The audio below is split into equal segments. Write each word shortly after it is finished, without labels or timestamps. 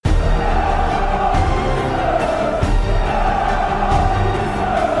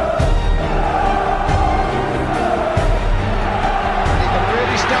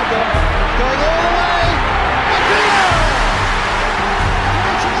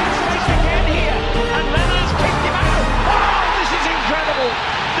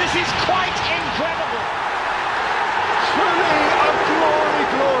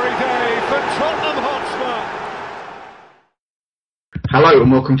Hello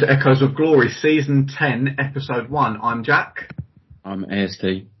and welcome to Echoes of Glory, Season 10, Episode 1. I'm Jack. I'm AST.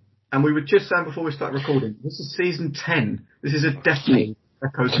 And we were just saying before we start recording, this is Season 10. This is a decade of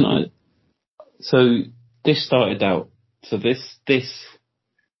Echoes of Glory. So this started out, this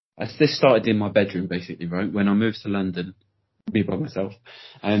started in my bedroom basically, right? When I moved to London, me by myself.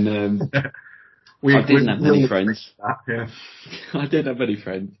 And I didn't have many friends. I didn't have many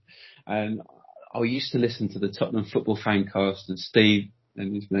friends. And I used to listen to the Tottenham Football Fancast and Steve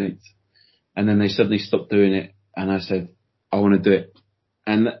and his mates. And then they suddenly stopped doing it. And I said, I want to do it.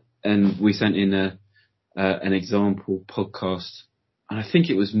 And we sent in an example podcast. And I think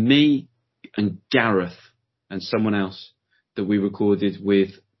it was me and Gareth and someone else that we recorded with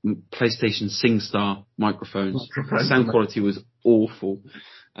PlayStation SingStar microphones. The sound quality was awful.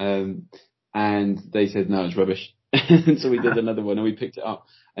 And they said, no, it's rubbish. So we did another one and we picked it up.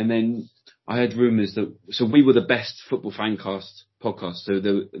 And then I heard rumours so we were the best football fancast podcast. So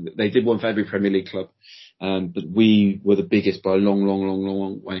they did one for every Premier League club. But we were the biggest by a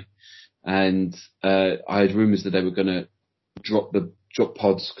long way. And I heard rumours that they were going to drop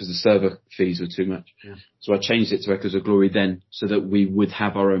pods because the server fees were too much. Yeah. So I changed it to Echoes of Glory then so that we would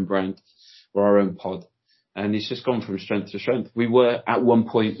have our own brand or our own pod. And it's just gone from strength to strength. We were at one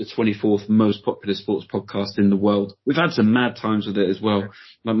point the 24th most popular sports podcast in the world. We've had some mad times with it as well.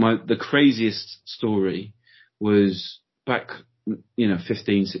 Like the craziest story was back,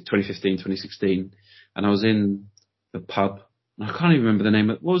 2015, 2016, and I was in the pub. I can't even remember the name.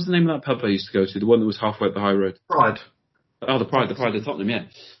 What was the name of that pub I used to go to? The one that was halfway up the high road. Pride. Oh, the Pride of Tottenham, yeah.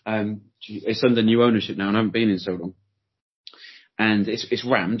 It's under new ownership now, and I haven't been in so long. And it's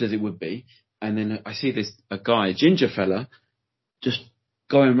rammed as it would be. And then I see a guy, a ginger fella, just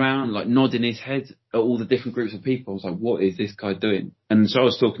going around, like nodding his head at all the different groups of people. I was like, what is this guy doing? And so I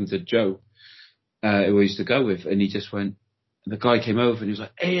was talking to Joe, who I used to go with, and he just went, and the guy came over and he was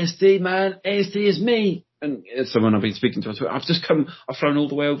like, ASD, man, ASD is me. And someone I've been speaking to, I've flown all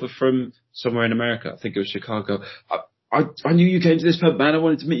the way over from somewhere in America. I think it was Chicago. I knew you came to this pub, man. I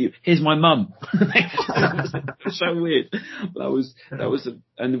wanted to meet you. Here's my mum. That was so weird.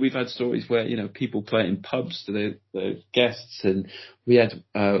 And we've had stories where, people play in pubs to their guests. And we had,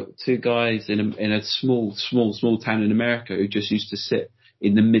 two guys in a small town in America who just used to sit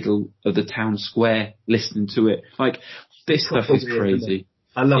in the middle of the town square listening to it. Like, this stuff is crazy.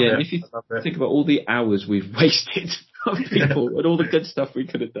 I love it. And if you think about all the hours we've wasted of people and all the good stuff we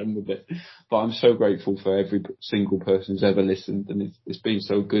could have done with it. But I'm so grateful for every single person who's ever listened, and it's been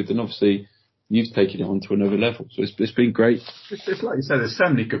so good. And obviously, you've taken it on to another level, so it's been great. It's like you said, there's so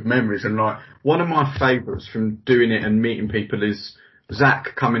many good memories, and like one of my favourites from doing it and meeting people is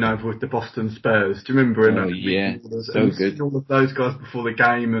Zach coming over with the Boston Spurs. Do you remember? So good. All of those guys before the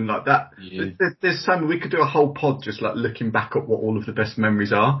game and like that. Yeah. There's so many. We could do a whole pod just like looking back at what all of the best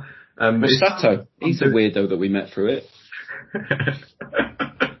memories are. Sato, he's a weirdo that we met through it.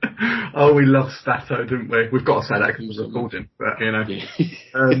 Oh, we love Stato, didn't we? We've got to say that because we're recording, but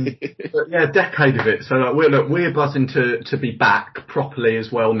but yeah, a decade of it. So like, we're buzzing to be back properly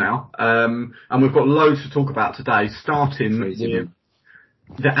as well now, and we've got loads to talk about today. Starting with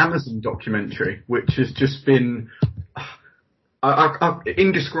the Amazon documentary, which has just been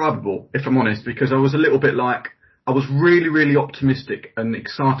indescribable, if I'm honest, because I was a little bit like. I was really, really optimistic and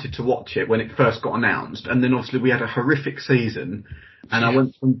excited to watch it when it first got announced. And then obviously we had a horrific season and I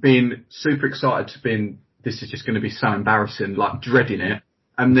went from being super excited to being, this is just going to be so embarrassing, like dreading it.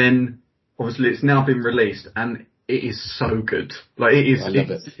 And then obviously it's now been released and it is so good. Like it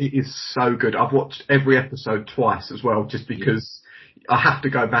is so good. I've watched every episode twice as well, just because I have to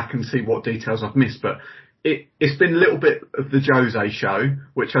go back and see what details I've missed. But it's been a little bit of the Jose show,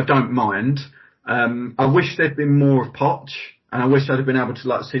 which I don't mind. I wish there'd been more of Poch, and I wish I'd have been able to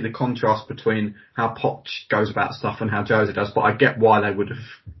like see the contrast between how Poch goes about stuff and how Jose does. But I get why they would have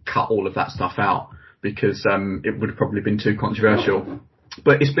cut all of that stuff out because it would have probably been too controversial.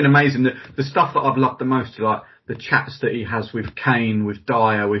 But it's been amazing. The stuff that I've loved the most, like the chats that he has with Kane, with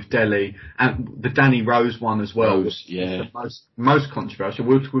Dyer, with Dele, and the Danny Rose one as well. Yeah. The most controversial.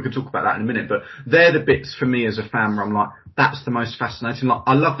 We can talk about that in a minute, but they're the bits for me as a fan where I'm like, that's the most fascinating. Like,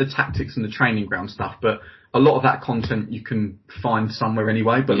 I love the tactics and the training ground stuff, but a lot of that content you can find somewhere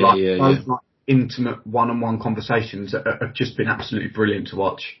anyway. But those like intimate one-on-one conversations have just been absolutely brilliant to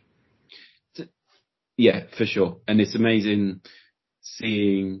watch. Yeah, for sure. And it's amazing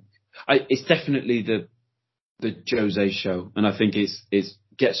seeing. It's definitely the Jose show, and I think it's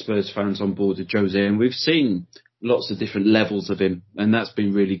get Spurs fans on board with Jose, and we've seen lots of different levels of him, and that's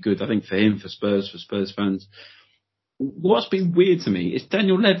been really good. I think for him, for Spurs fans. What's been weird to me is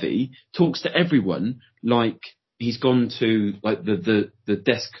Daniel Levy talks to everyone like he's gone to like the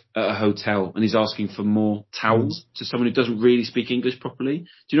desk at a hotel and he's asking for more towels to someone who doesn't really speak English properly. Do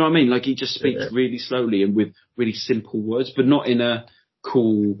you know what I mean? Like he just speaks really slowly and with really simple words, but not in a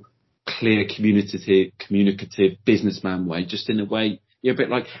cool, clear, communicative businessman way. Just in a way, you're a bit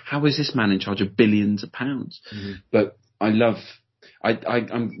like, how is this man in charge of billions of pounds? But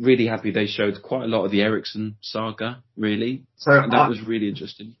I'm really happy they showed quite a lot of the Eriksen saga, really. So that was really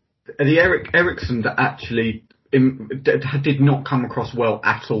interesting. The Eriksen that actually did not come across well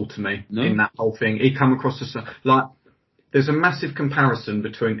at all to me in that whole thing. He come across as like, there's a massive comparison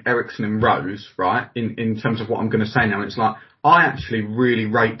between Eriksen and Rose, right? In terms of what I'm going to say now. It's like, I actually really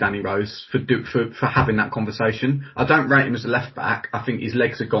rate Danny Rose for having that conversation. I don't rate him as a left back. I think his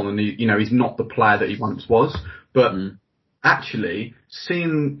legs are gone and he's not the player that he once was. But actually,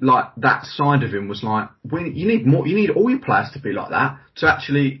 seeing like that side of him was like, you need all your players to be like that, to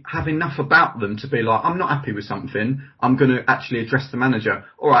actually have enough about them to be like, I'm not happy with something, I'm going to actually address the manager.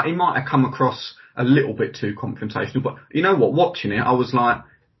 Alright, he might have come across a little bit too confrontational, but you know what, watching it, I was like,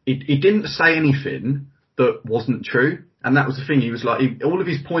 he didn't say anything that wasn't true. And that was the thing, he was like, all of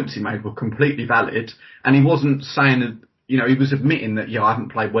his points he made were completely valid, and he wasn't saying, he was admitting that, I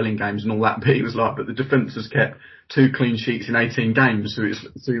haven't played well in games and all that, but he was like, but the defence has kept 2 clean sheets in 18 games, so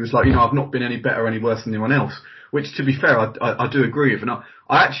he was like, I've not been any better or any worse than anyone else, which to be fair, I do agree with, and I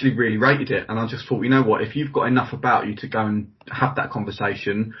actually really rated it, and I just thought, you know what, if you've got enough about you to go and have that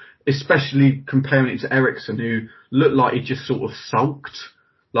conversation, especially comparing it to Eriksen, who looked like he just sort of sulked,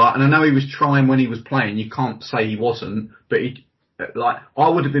 like, and I know he was trying when he was playing, you can't say he wasn't, but I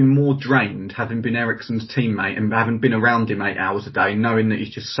would have been more drained having been Eriksen's teammate and having been around him 8 hours a day, knowing that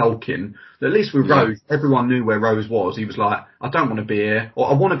he's just sulking. At least with Rose, everyone knew where Rose was. He was like, I don't want to be here,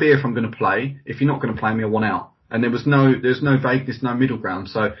 or I want to be here if I'm going to play. If you're not going to play me, I want out. And there's no vagueness, no middle ground.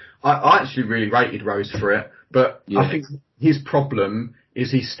 So I actually really rated Rose for it. But I think his problem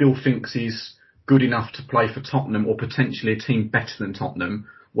is he still thinks he's good enough to play for Tottenham or potentially a team better than Tottenham,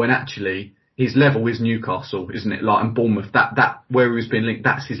 when actually his level is Newcastle, isn't it? Like, and Bournemouth, that where he was being linked,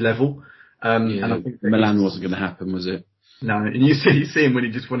 that's his level. And I think Milan wasn't going to happen, was it? No, and you see him when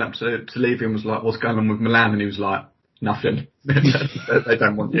he just went up to leave him, was like, what's going on with Milan? And he was like, nothing. They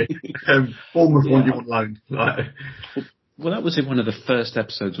don't want you. Bournemouth want you on loan. Like. Well, that was in one of the first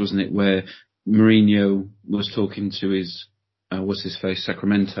episodes, wasn't it, where Mourinho was talking to his,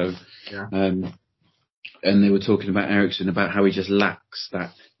 Sacramento. Yeah. And they were talking about Eriksen, about how he just lacks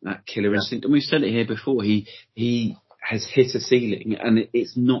that killer instinct. And we've said it here before. He has hit a ceiling, and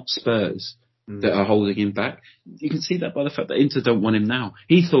it's not Spurs that are holding him back. You can see that by the fact that Inter don't want him now.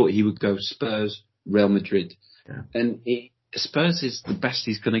 He thought he would go Spurs, Real Madrid. Yeah. And Spurs is the best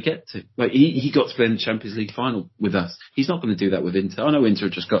he's going to get to. Like, he got to play in the Champions League final with us. He's not going to do that with Inter. I know Inter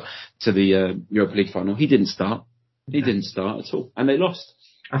just got to the Europa League final. He didn't start. He didn't start at all. And they lost.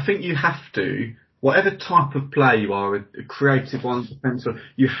 I think you have to, whatever type of player you are, a creative one, defensive,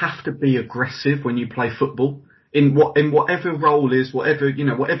 you have to be aggressive when you play football. In whatever role is, whatever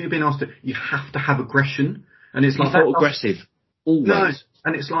you've been asked to, you have to have aggression. And it's like that aggressive. Always. No,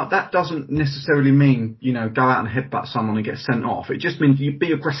 and it's like that doesn't necessarily mean, go out and headbutt someone and get sent off. It just means you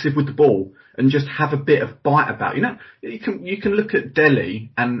be aggressive with the ball and just have a bit of bite about it. You can look at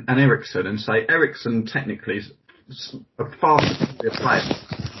Dele and Eriksen and say Eriksen technically is a far superior player.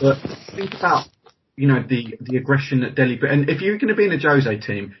 But think about the aggression that Dele, and if you're going to be in a Jose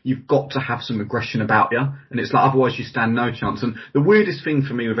team, you've got to have some aggression about you, and it's like, otherwise you stand no chance. And the weirdest thing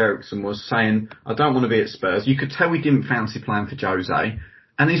for me with Eriksen was saying, I don't want to be at Spurs. You could tell he didn't fancy playing for Jose,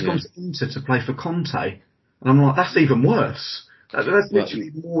 and he's gone to Inter to play for Conte. And I'm like, that's even worse. That's literally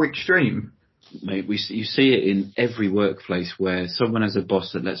more extreme. Mate, you see it in every workplace where someone has a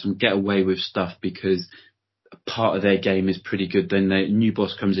boss that lets them get away with stuff because part of their game is pretty good, then their new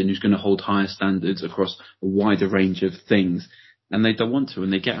boss comes in who's going to hold higher standards across a wider range of things, and they don't want to,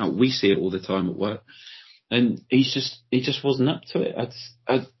 and they get out. We see it all the time at work, and he just wasn't up to it.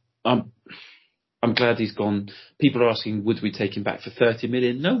 I'm glad he's gone. People are asking, would we take him back for 30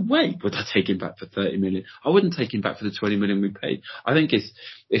 million? No way would I take him back for 30 million. I wouldn't take him back for the 20 million we paid. I think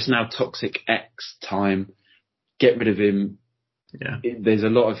it's now Toxic X time. Get rid of him. Yeah, there's a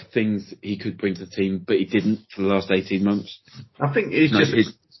lot of things he could bring to the team, but he didn't for the last 18 months. I think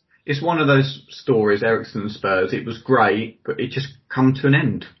it's one of those stories, Eriksen and Spurs. It was great, but it just come to an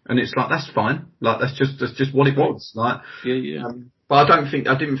end, and it's like, that's fine. Like, that's just what it was. Like, but I didn't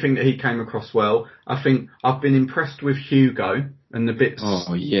think that he came across well. I think I've been impressed with Hugo and the bits.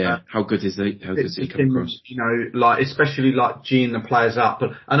 Oh yeah, how good is he? How does he come across? Like, especially like G'ing the players up.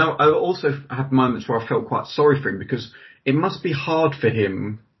 But I know I also have moments where I felt quite sorry for him, because it must be hard for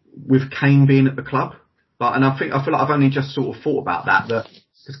him with Kane being at the club. Like, and I feel like I've only just sort of thought about that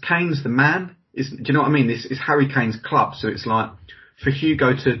because Kane's the man. Do you know what I mean? This is Harry Kane's club, so it's like for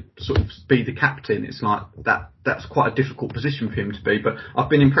Hugo to sort of be the captain, it's like that's quite a difficult position for him to be. But I've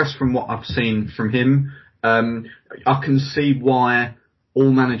been impressed from what I've seen from him. I can see why all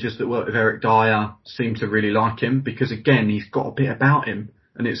managers that work with Eric Dyer seem to really like him, because again, he's got a bit about him,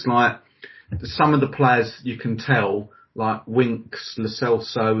 and it's like some of the players you can tell, like Winks, Lo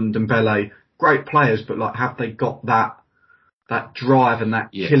Celso and Dembele, great players, but like have they got that drive and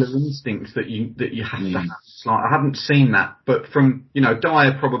that killer instinct that you have to have? It's like, I haven't seen that, but from,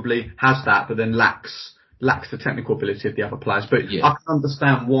 Dyer probably has that, but then lacks the technical ability of the other players. But I can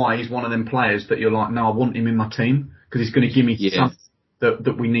understand why he's one of them players that you're like, no, I want him in my team because he's going to give me something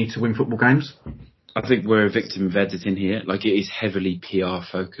that we need to win football games. I think we're a victim of editing here. Like, it is heavily PR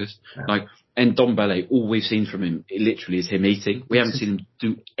focused. Yeah. Like, and Ndombele, all we've seen from him, it literally is him eating. We haven't seen him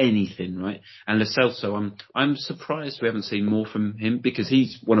do anything, right? And Lo Celso, I'm surprised we haven't seen more from him, because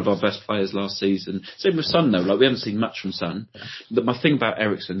he's one of our best players last season. Same with Son though, like we haven't seen much from Son. Yeah. But my thing about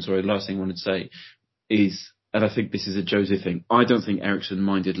Eriksen, last thing I wanted to say is, and I think this is a Jose thing, I don't think Eriksen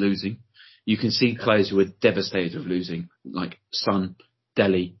minded losing. You can see players who are devastated of losing, like Son,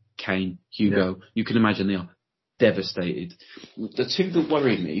 Dele, Kane, Hugo. Yeah. You can imagine they are devastated. The two that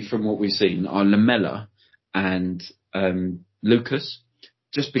worry me from what we've seen are Lamela and Lucas,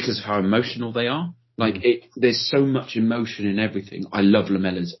 just because of how emotional they are. Like, there's so much emotion in everything. I love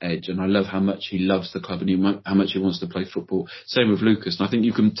Lamela's edge, and I love how much he loves the club and how much he wants to play football. Same with Lucas, and I think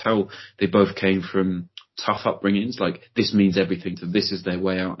you can tell they both came from tough upbringings. Like, this means everything to them. This is their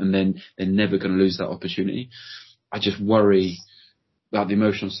way out, and then they're never going to lose that opportunity. I just worry about the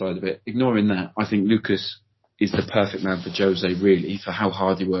emotional side of it. Ignoring that, I think Lucas is the perfect man for Jose, really, for how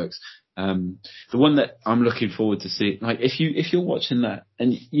hard he works. The one that I'm looking forward to see, like, if you're watching that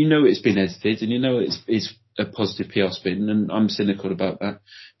and it's been edited and it's a positive PR spin, and I'm cynical about that,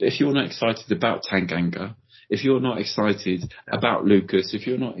 but if you're not excited about Tanganga, if you're not excited about Lucas, if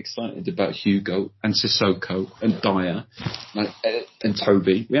you're not excited about Hugo and Sissoko and Dyer, and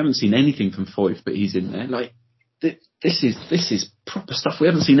Toby, we haven't seen anything from Foyth, but he's in there. Like, this is proper stuff. We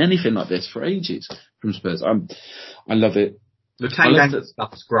haven't seen anything like this for ages from Spurs. I love it. The Tanganga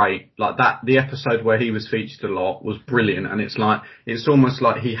stuff's great. Like that, the episode where he was featured a lot was brilliant, and it's almost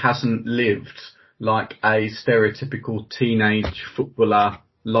like he hasn't lived like a stereotypical teenage footballer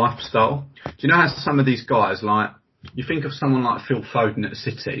lifestyle. Do you know how some of these guys, like, you think of someone like Phil Foden at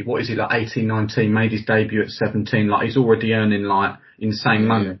City, what is he, like 18, 19, made his debut at 17, like he's already earning like insane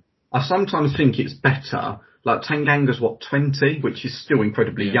money. Yeah. I sometimes think it's better, like Tanganga's 20, which is still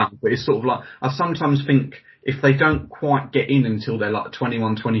incredibly young, but it's sort of like, I sometimes think if they don't quite get in until they're like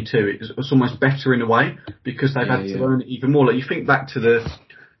 21, 22, it's almost better in a way, because they've had to learn it even more. Like, you think back to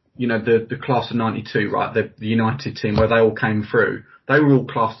the class of 92, right? The United team where they all came through. They were all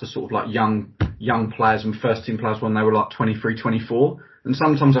classed as sort of like young players and first team players when they were like 23, 24. And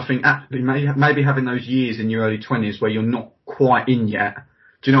sometimes I think actually maybe having those years in your early 20s where you're not quite in yet.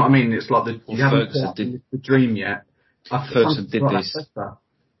 Do you know what I mean? It's like you haven't quite the dream yet. Ferguson did this.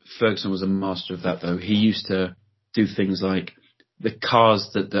 Ferguson was a master of that, though. He used to do things like the cars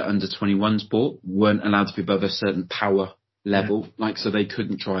that the under-21s bought weren't allowed to be above a certain power level, like, so they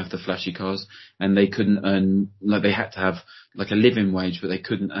couldn't drive the flashy cars, and they couldn't earn, like, they had to have like a living wage, but they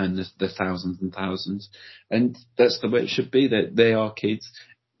couldn't earn the thousands and thousands. And that's the way it should be. That they are kids.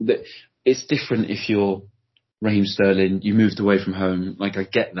 That it's different if you're Raheem Sterling, you moved away from home. Like, I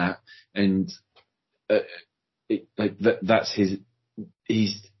get that, and that's his.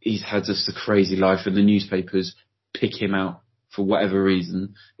 He's had just a crazy life, and the newspapers pick him out for whatever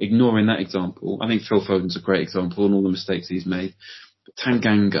reason. Ignoring that example, I think Phil Foden's a great example and all the mistakes he's made. But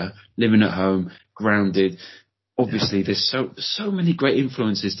Tanganga, living at home, grounded. Obviously, there's so many great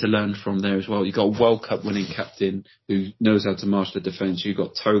influences to learn from there as well. You've got a World Cup winning captain who knows how to master defence. You've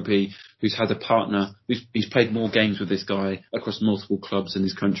got Toby, who's had a partner he's played more games with this guy across multiple clubs in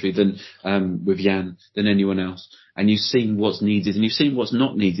his country than with Jan, than anyone else. And you've seen what's needed and you've seen what's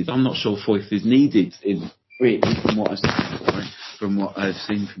not needed. I'm not sure Foyth is needed from what I've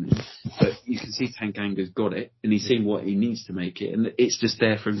seen from him. But you can see Tanganga's got it, and he's seen what he needs to make it, and it's just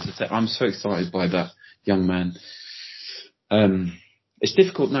there for him to take. I'm so excited by that young man. It's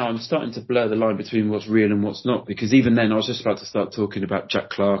difficult now. I'm starting to blur the line between what's real and what's not, because even then I was just about to start talking about Jack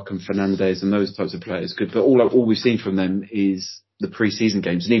Clark and Fernandes and those types of players. But all we've seen from them is the pre-season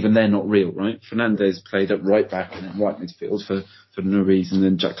games, and even they're not real, right? Fernandes played up right back and then right midfield for no reason,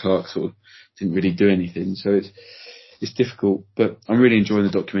 and Jack Clark sort of didn't really do anything. So it's difficult, but I'm really enjoying the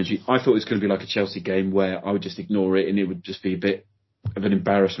documentary. I thought it was going to be like a Chelsea game where I would just ignore it and it would just be a bit of an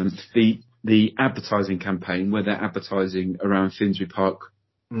embarrassment. The the advertising campaign where they're advertising around Finsbury Park,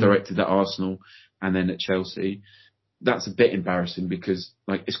 directed at Arsenal and then at Chelsea. That's a bit embarrassing because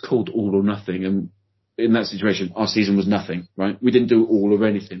like it's called All or Nothing, and in that situation, our season was nothing, right? We didn't do all or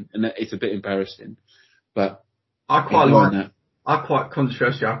anything, and it's a bit embarrassing. But I quite liked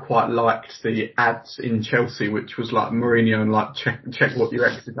the ads in Chelsea, which was like Mourinho and like check what your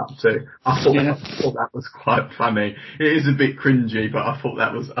ex is up to. I thought that was quite funny. It is a bit cringy, but I thought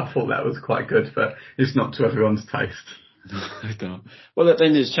that was quite good. But it's not to everyone's taste. I don't. Well,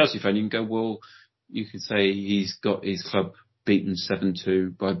 then as a Chelsea fan, you can go, well, you could say he's got his club beaten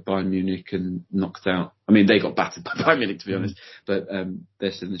 7-2 by Bayern Munich and knocked out. I mean, they got battered by Bayern Munich, to be honest, but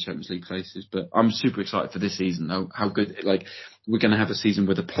they're still in the Champions League places. But I'm super excited for this season, though. How good, like, we're going to have a season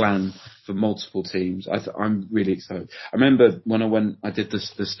with a plan for multiple teams. I'm really excited. I remember when I did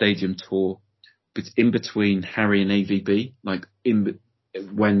the stadium tour, it's in between Harry and AVB, like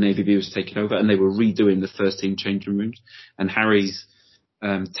when AVB was taking over, and they were redoing the first team changing rooms, and Harry's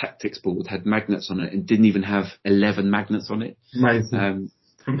tactics board had magnets on it and didn't even have 11 magnets on it. Amazing.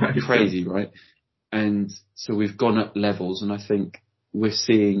 Crazy, right? And so we've gone up levels, and I think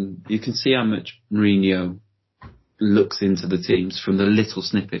you can see how much Mourinho looks into the teams from the little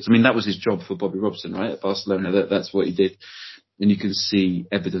snippets. I mean, that was his job for Bobby Robson, right? At Barcelona, that's what he did. And you can see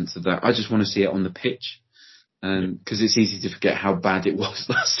evidence of that. I just want to see it on the pitch. Because it's easy to forget how bad it was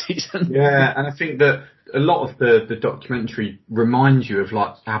last season. Yeah, and I think that a lot of the documentary reminds you of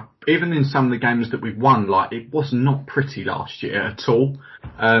like how, even in some of the games that we've won, like it was not pretty last year at all.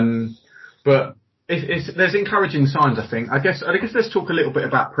 But there's encouraging signs, I think. I guess let's talk a little bit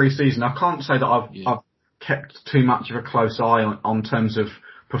about pre-season. I can't say that I've kept too much of a close eye on terms of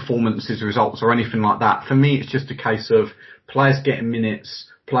performances, results, or anything like that. For me, it's just a case of players getting minutes,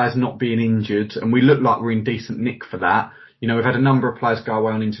 players not being injured, and we look like we're in decent nick for that. You know, we've had a number of players go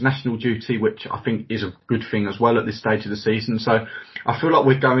away on international duty, which I think is a good thing as well at this stage of the season. So I feel like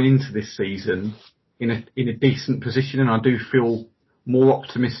we're going into this season in a decent position, and I do feel more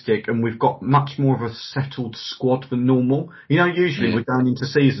optimistic, and we've got much more of a settled squad than normal. You know, usually we're going into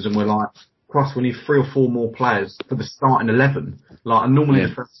seasons and we're like, Christ, we need 3 or 4 more players for the starting 11. Like, and normally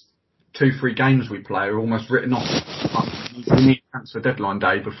the first 2-3 games we play are almost written off. We need transfer deadline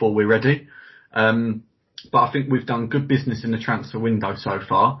day before we're ready. But I think we've done good business in the transfer window so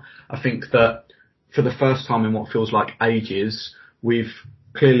far. I think that for the first time in what feels like ages, we've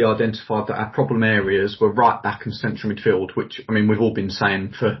clearly identified that our problem areas were right back and central midfield, which, I mean, we've all been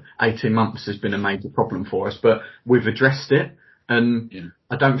saying for 18 months has been a major problem for us, but we've addressed it. And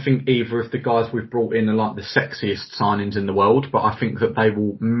I don't think either of the guys we've brought in are like the sexiest signings in the world, but I think that they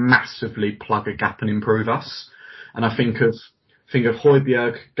will massively plug a gap and improve us. And I think of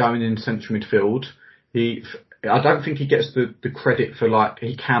Højbjerg going in central midfield. I don't think he gets the credit for, like,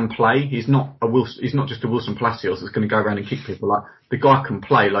 he can play. He's not just a Wilson Palacios that's going to go around and kick people. Like, the guy can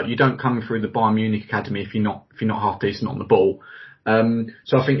play. Like, you don't come through the Bayern Munich academy if you're not half decent on the ball.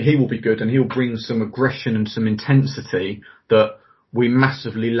 So I think he will be good, and he'll bring some aggression and some intensity that we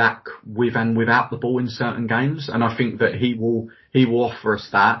massively lack with and without the ball in certain games. And I think that he will offer us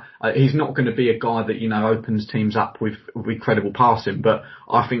that. He's not going to be a guy that, you know, opens teams up with credible passing, but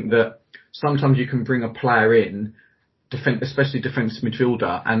I think that sometimes you can bring a player in, especially defensive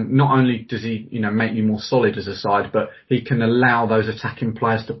midfielder, and not only does he, you know, make you more solid as a side, but he can allow those attacking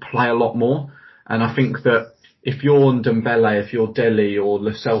players to play a lot more. And I think that if you're Ndombele, if you're Dele or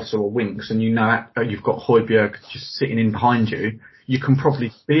Lo Celso or Winks, and you know you've got Højbjerg just sitting in behind you, you can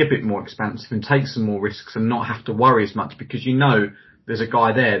probably be a bit more expansive and take some more risks and not have to worry as much, because you know there's a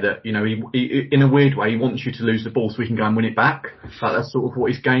guy there that, you know, he in a weird way, he wants you to lose the ball so he can go and win it back. Like, that's sort of what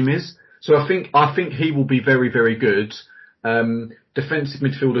his game is. So I think he will be very, very good. Defensive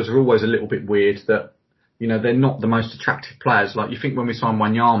midfielders are always a little bit weird that, you know, they're not the most attractive players. Like, you think when we signed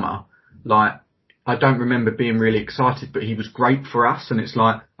Wanyama, like, I don't remember being really excited, but he was great for us. And it's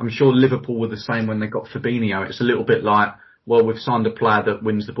like, I'm sure Liverpool were the same when they got Fabinho. It's a little bit like, well, we've signed a player that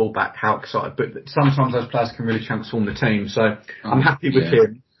wins the ball back. How excited. But sometimes those players can really transform the team. So I'm happy with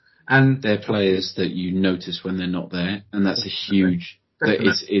him. And they're players that you notice when they're not there. And that's a huge,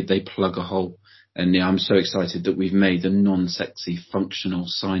 they plug a hole. And I'm so excited that we've made a non-sexy functional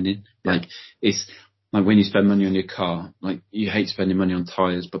signing. Like, it's like when you spend money on your car, like, you hate spending money on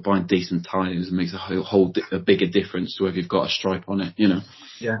tyres, but buying decent tyres makes a bigger difference to whether you've got a stripe on it, you know?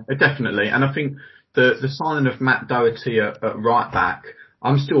 Yeah, definitely. And I think the signing of Matt Doherty at right back,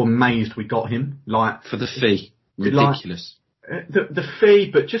 I'm still amazed we got him. Like, for the fee. Ridiculous. The fee,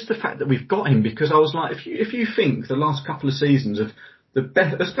 but just the fact that we've got him, because I was like, if you think the last couple of seasons of the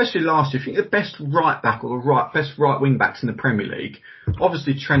best, especially last year, I think the best right back or the best right wing backs in the Premier League,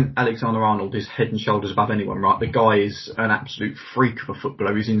 obviously Trent Alexander-Arnold is head and shoulders above anyone, right? The guy is an absolute freak of a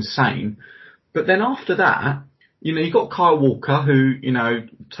footballer. He's insane. But then after that, you've got Kyle Walker, who,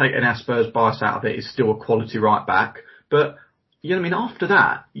 taking our Spurs bias out of it, is still a quality right back. But, after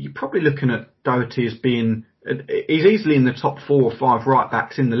that, you're probably looking at Doherty as being, he's easily in the top 4 or 5 right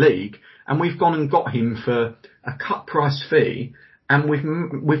backs in the league. And we've gone and got him for a cut price fee. And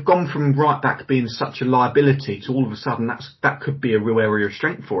we've gone from right back being such a liability to all of a sudden that could be a real area of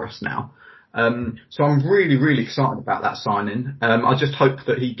strength for us now. So I'm really, really excited about that signing. I just hope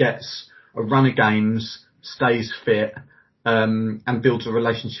that he gets a run of games, stays fit, and builds a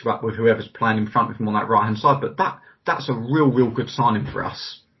relationship up with whoever's playing in front of him on that right hand side. But that's a real good signing for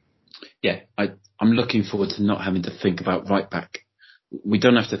us. Yeah, I'm looking forward to not having to think about right back. We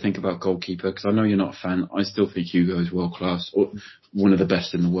don't have to think about goalkeeper, because I know you're not a fan. I still think Hugo is world class, or one of the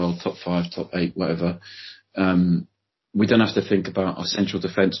best in the world, top 5, top 8, whatever. We don't have to think about our central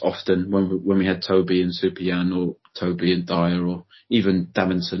defence often when we had Toby and Supian, or Toby and Dyer, or even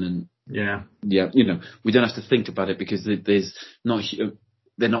Davinson and we don't have to think about it, because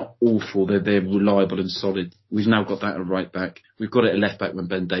they're not awful. They're reliable and solid. We've now got that at right back. We've got it at left back when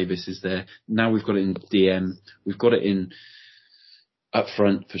Ben Davies is there. Now we've got it in DM. We've got it in up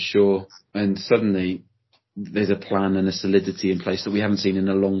front for sure, and suddenly there's a plan and a solidity in place that we haven't seen in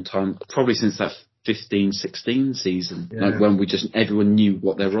a long time, probably since that 15-16 season, like when everyone knew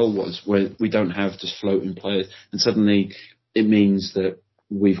what their role was, where we don't have just floating players, and suddenly it means that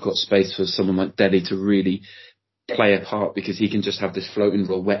we've got space for someone like Dele to really play a part, because he can just have this floating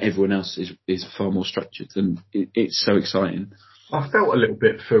role where everyone else is far more structured, and it's so exciting. I felt a little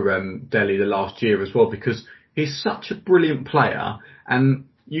bit for Dele the last year as well, because he's such a brilliant player, and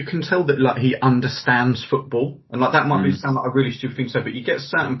you can tell that he understands football, and that might sound like a really stupid thing to say, but you get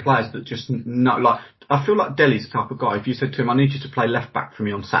certain players that just know. I feel like Dele's the type of guy. If you said to him, "I need you to play left back for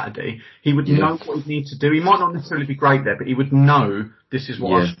me on Saturday," he would know what he needs to do. He might not necessarily be great there, but he would know this is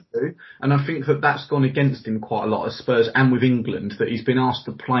what I should do. And I think that's gone against him quite a lot at Spurs and with England, that he's been asked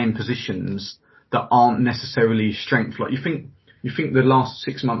to play in positions that aren't necessarily strength. Like you think the last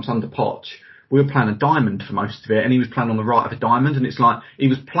 6 months under Poch, we were playing a diamond for most of it, and he was playing on the right of a diamond, and it's like he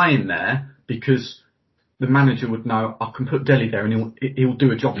was playing there because the manager would know, I can put Dele there and he'll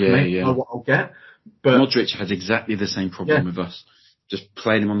do a job for me. I know what I'll get. But Modric had exactly the same problem with us. Just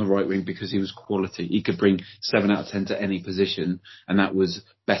playing him on the right wing because he was quality. He could bring 7 out of 10 to any position, and that was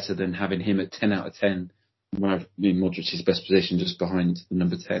better than having him at 10 out of 10. Where Modric's best position just behind the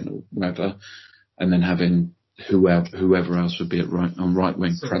number 10 or whatever, and then having whoever else would be on right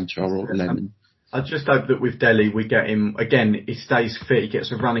wing, Kranjčar or Lemon. I just hope that with Dele we get him, again, he stays fit, he gets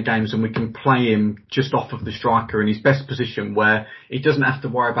a run of games, and we can play him just off of the striker in his best position, where he doesn't have to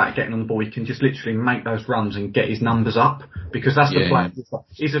worry about getting on the ball. He can just literally make those runs and get his numbers up, because that's the player.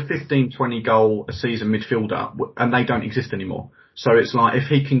 He's a 15-20 goal a season midfielder, and they don't exist anymore. So it's like, if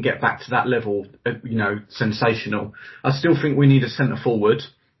he can get back to that level, sensational. I still think we need a centre forward,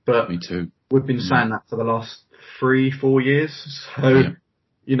 but me too. We've been saying that for the last 3-4 years. So,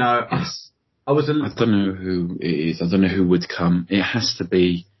 I don't know who it is. I don't know who would come. It has to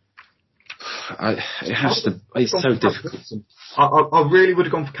be. It's so difficult. I really would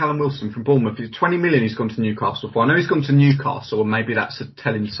have gone for Callum Wilson from Bournemouth. 20 million he's gone to Newcastle for. I know he's gone to Newcastle, and maybe that's a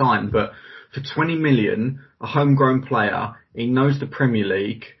telling sign, but for 20 million, a homegrown player, he knows the Premier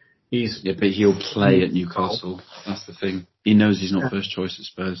League. But he'll play at Newcastle. That's the thing. He knows he's not first choice at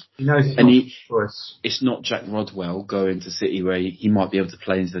Spurs. He knows he's not first choice. It's not Jack Rodwell going to City where he might be able to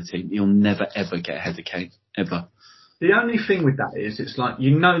play into the team. He'll never ever get ahead of Kane. Ever. The only thing with that is, it's like,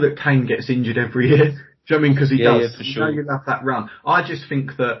 that Kane gets injured every year. Do you know what I mean? Because he does. Yeah, for sure. You'll have that run. I just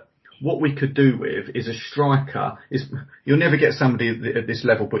think that what we could do with is a striker. You'll never get somebody at this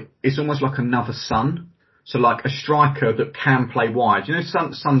level, but it's almost like another Son. So like a striker that can play wide.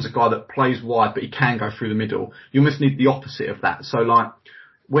 Son's a guy that plays wide, but he can go through the middle. You almost need the opposite of that. So like,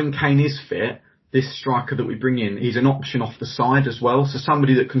 when Kane is fit, this striker that we bring in, he's an option off the side as well. So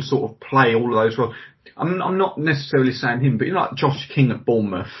somebody that can sort of play all of those roles. I'm not necessarily saying him, but like Josh King at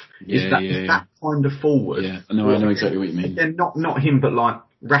Bournemouth. Is that kind of forward? Yeah, I know exactly what you mean. Again, not him, but like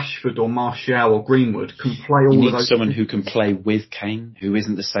Rashford or Martial or Greenwood can play all of those. Someone who can play with Kane, who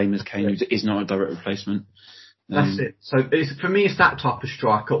isn't the same as Kane, who is not a direct replacement. That's it. So for me, it's that type of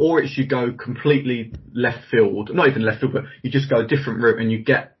striker, or it's you go completely left field, not even left field, but you just go a different route and you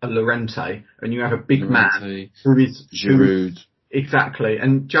get a Llorente, and you have a big man who is Giroud. Exactly,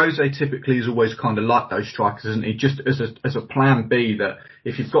 and Jose typically is always kind of like those strikers, isn't he? Just as a plan B, that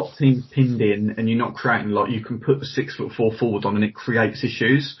if you've got teams pinned in and you're not creating a lot, you can put the 6'4" forward on, and it creates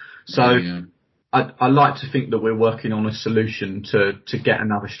issues. So Yeah. I like to think that we're working on a solution to get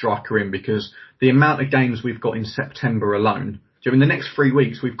another striker in, because the amount of games we've got in September alone. In the next 3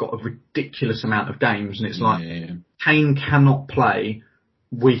 weeks, we've got a ridiculous amount of games, and it's like Kane cannot play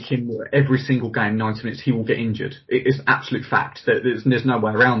week in every single game 90 minutes. He will get injured. It is absolute fact. There's no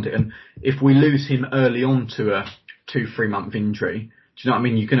way around it. And if we lose him early on to a 2-3 month injury, do you know what I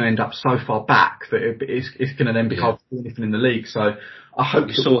mean? You're going to end up so far back that it's going to then be hard to do anything in the league. So I hope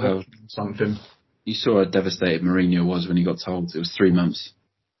you saw something. You saw how devastated Mourinho was when he got told it was 3 months,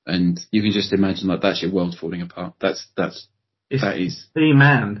 and you can just imagine like that's your world falling apart. That is the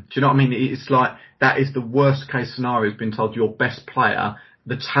man. Do you know what I mean? It's like that is the worst case scenario. Has been told your best player,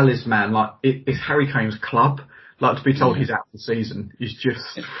 the talisman, like it's Harry Kane's club. Like to be told he's out for the season is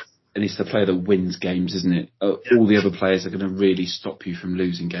just. And it's the player that wins games, isn't it? All the other players are going to really stop you from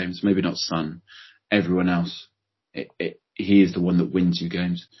losing games. Maybe not Son, everyone else. He is the one that wins you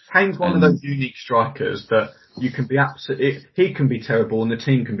games. Kane's one of those unique strikers that you can be he can be terrible and the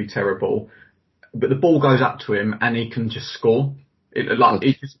team can be terrible, but the ball goes up to him and he can just score.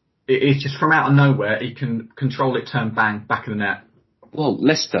 It's just from out of nowhere. He can control it, turn, bang, back of the net. Well,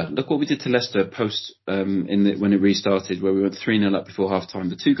 Leicester. Look what we did to Leicester post when it restarted, where we went 3-0 up before half time.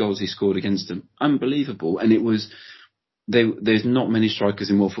 The 2 goals he scored against them, unbelievable. And it was there's not many strikers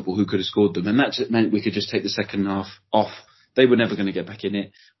in world football who could have scored them, and that just meant we could just take the second half off. They were never going to get back in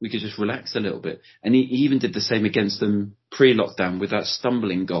it. We could just relax a little bit. And he even did the same against them pre-lockdown with that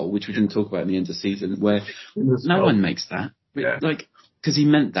stumbling goal, which we didn't talk about in the end of the season, where no one makes that. Yeah. Like, because he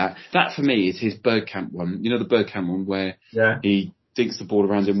meant that. That for me is his Bergkamp one. You know the Bergkamp one where he dinks the ball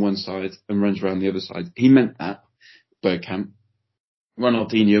around in one side and runs around the other side. He meant that, Bergkamp.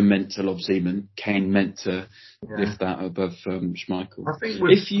 Ronaldinho meant to lob Zeman. Kane meant to lift that above Schmeichel. I think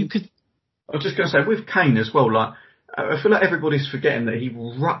I was just going to say, with Kane as well, like, I feel like everybody's forgetting that he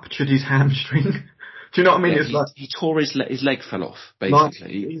ruptured his hamstring. Do you know what I mean? Yeah, he tore his leg fell off,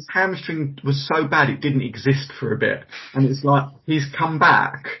 basically. Like, his hamstring was so bad it didn't exist for a bit. And it's like, he's come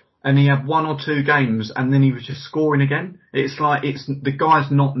back and he had 1 or 2 games and then he was just scoring again. It's like, the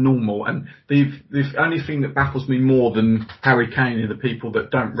guy's not normal. And the only thing that baffles me more than Harry Kane are the people that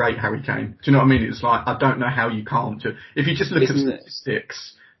don't rate Harry Kane. Do you know what I mean? It's like, I don't know how you can't. If you just look at the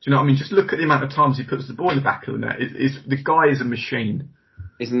statistics, do you know what I mean? Just look at the amount of times he puts the ball in the back of the net. The guy is a machine.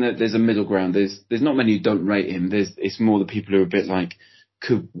 Isn't there? There's a middle ground. There's not many who don't rate him. It's more the people who are a bit like,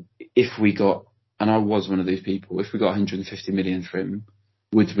 if we got, and I was one of these people, if we got 150 million for him,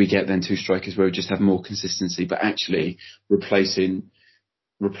 would we get then 2 strikers where we just have more consistency? But actually replacing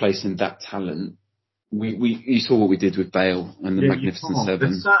that talent, you saw what we did with Bale and the Magnificent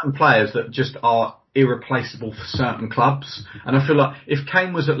Seven. There's certain players that just are irreplaceable for certain clubs, and I feel like if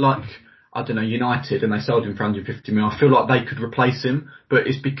Kane was at like, I don't know, United and they sold him for 150 million, I feel like they could replace him, but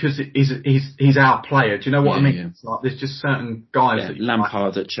it's because he's our player. Do you know what I mean? Yeah. It's like there's just certain guys that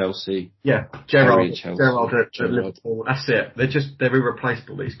Lampard at Chelsea. Yeah, Gerrard at Liverpool. That's it. They're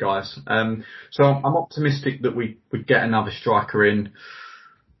irreplaceable, these guys. So I'm optimistic that we get another striker in.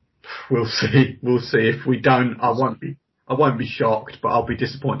 We'll see. If we don't, I won't be shocked, but I'll be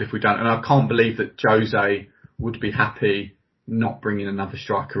disappointed if we don't. And I can't believe that Jose would be happy not bringing another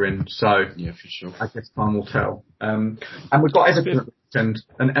striker in. So yeah, for sure. I guess time will tell. And we've got Everton at the weekend,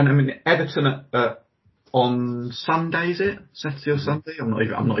 and I mean Everton on Sunday, is it Saturday or Sunday?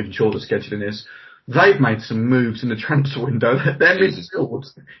 I'm not even sure what the scheduling is. They've made some moves in the transfer window. Their midfield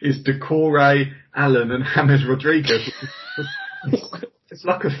is Doucouré, Allen, and James Rodriguez. It's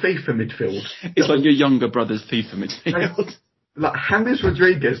like a FIFA midfield. It's like your younger brother's FIFA midfield. Like James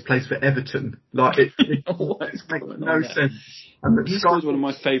Rodriguez plays for Everton. Like it makes no sense. And he scored one of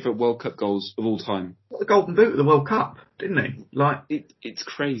my favourite World Cup goals of all time. Got the Golden Boot of the World Cup, didn't he? Like it's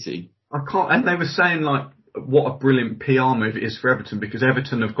crazy. I can't. And they were saying like what a brilliant PR move it is for Everton, because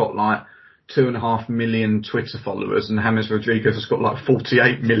Everton have got like 2.5 million Twitter followers, and James Rodriguez has got like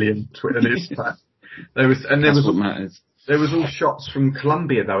 48 million Twitter. That's what matters. There was all shots from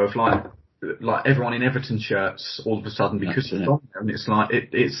Colombia though of like everyone in Everton shirts all of a sudden because he's on there, and it's like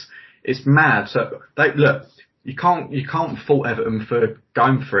it's mad. So you can't fault Everton for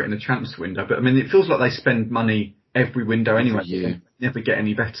going for it in the transfer window, but I mean it feels like they spend money every window anyway. They never get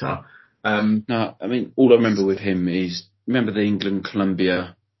any better. No, I mean all I remember with him is remember the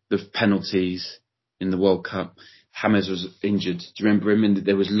England-Colombia, the penalties in the World Cup. James was injured. Do you remember him? And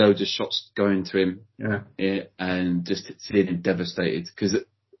there was loads of shots going to him. Yeah, and just seeing him devastated, because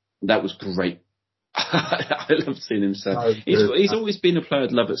that was great. I love seeing him so. So He's always been a player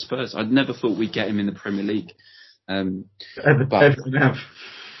I'd love at Spurs. I'd never thought we'd get him in the Premier League. But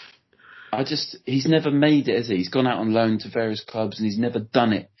he's never made it, has he? He's gone out on loan to various clubs and he's never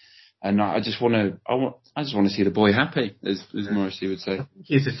done it. And I just want to see the boy happy, as Morrissey would say.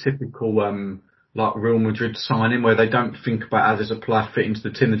 He's a typical like Real Madrid signing where they don't think about how there's a player fit into the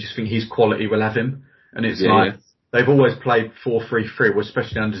team. They just think he's quality, we'll have him. And it's they've always played 4-3-3,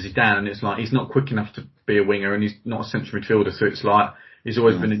 especially under Zidane. And it's like he's not quick enough to be a winger and he's not a central midfielder. So it's like he's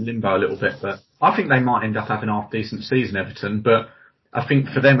always been in limbo a little bit. But I think they might end up having a half decent season, Everton. But I think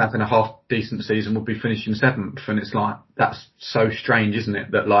for them having a half decent season would be finishing 7th. And it's like, that's so strange, isn't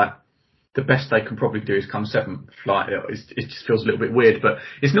it? That like, the best they can probably do is come 7th. Like, it just feels a little bit weird, but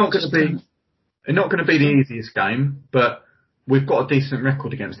it's not going to be the easiest game, but we've got a decent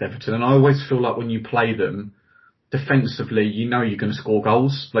record against Everton. And I always feel like when you play them defensively, you know you're going to score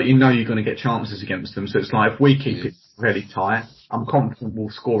goals. Like, you know you're going to get chances against them. So it's like, if we keep it really tight, I'm confident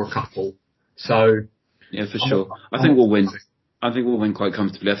we'll score a couple. So. Yeah, for sure. I think we'll win. I think we'll win quite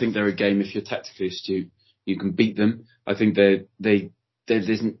comfortably. I think they're a game, if you're tactically astute, you can beat them. I think they're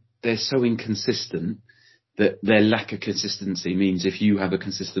so inconsistent that their lack of consistency means if you have a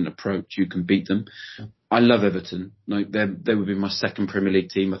consistent approach, you can beat them. I love Everton. Like they would be my second Premier League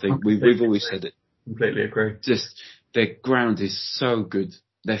team. I think we've always said it. Completely agree. Just their ground is so good.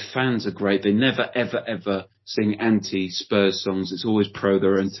 Their fans are great. They never, ever, ever sing anti-Spurs songs. It's always pro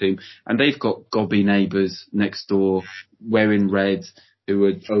their own team. And they've got gobby neighbours next door wearing red who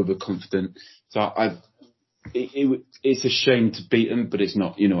are overconfident. So it's a shame to beat them, but it's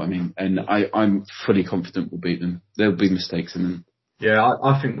not, you know what I mean? And I'm fully confident we'll beat them. There'll be mistakes in them. Yeah,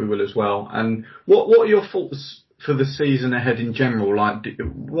 I think we will as well. And what are your thoughts for the season ahead in general? Like,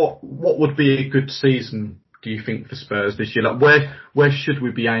 what would be a good season, do you think, for Spurs this year? Like, where should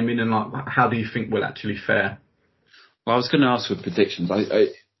we be aiming, and like, how do you think we'll actually fare? Well, I was going to ask for predictions.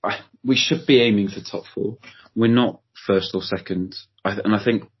 We should be aiming for top 4. We're not first or second. I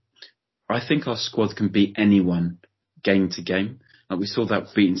think our squad can beat anyone game to game. Like, we saw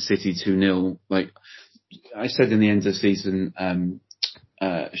that beating City 2-0. Like I said in the end of the season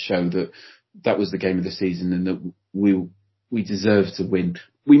show that was the game of the season and that we deserve to win.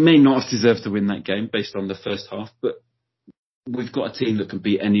 We may not have deserved to win that game based on the first half, but we've got a team that can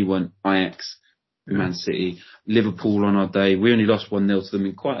beat anyone. Ajax, Man City, Liverpool on our day. We only lost 1-0 to them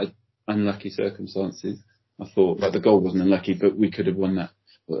in quite unlucky circumstances. I thought, like, the goal wasn't unlucky, but we could have won that,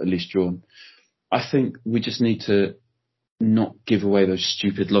 or at least drawn. I think we just need to not give away those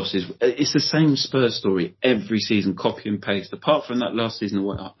stupid losses. It's the same Spurs story every season, copy and paste. Apart from that last season at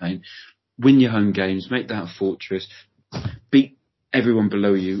White Hart Lane, win your home games, make that a fortress, beat everyone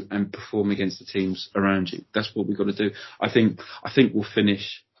below you, and perform against the teams around you. That's what we've got to do. I think we'll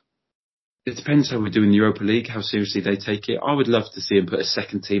finish. It depends how we do in the Europa League, how seriously they take it. I would love to see them put a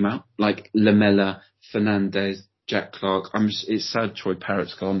second team out, like Lamela, Fernandez, Jack Clark. It's sad Troy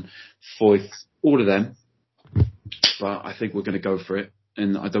Parrott's gone, Foyth, all of them. But I think we're going to go for it,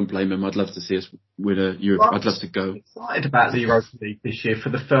 and I don't blame them. I'd love to see us win a Europe. I'd love to go. I'm excited about the Europa League this year for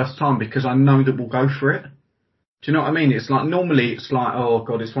the first time because I know that we'll go for it. Do you know what I mean? It's like, normally it's like, oh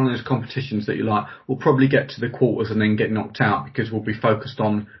God, it's one of those competitions that you're like, we'll probably get to the quarters and then get knocked out because we'll be focused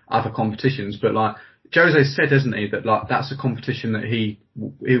on other competitions. But like Jose said, hasn't he, that like that's a competition that he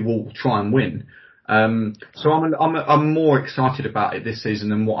will try and win. So I'm more excited about it this season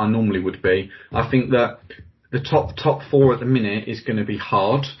than what I normally would be. I think that the top 4 at the minute is going to be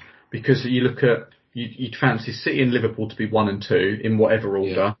hard because you look at, you'd fancy City and Liverpool to be 1 and 2 in whatever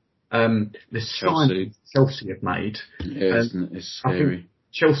order. Yeah. The sign Chelsea have made. Yeah, it's scary. I think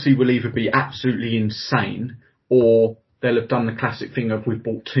Chelsea will either be absolutely insane or they'll have done the classic thing of we've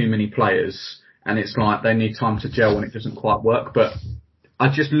bought too many players and it's like they need time to gel and it doesn't quite work. But I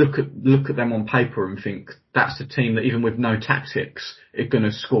just look at them on paper and think that's a team that even with no tactics are going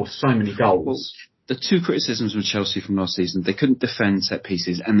to score so many goals. Well, the 2 criticisms of Chelsea from last season, they couldn't defend set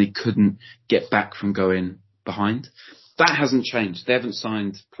pieces and they couldn't get back from going behind. That hasn't changed. They haven't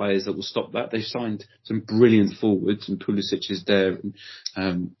signed players that will stop that. They've signed some brilliant forwards, and Pulisic is there.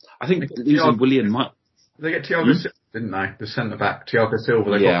 I think losing Willian might. They get Thiago Silva, didn't they? The centre back, Thiago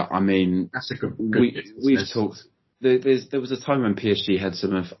Silva. I mean, that's a good. We've talked. There was a time when PSG had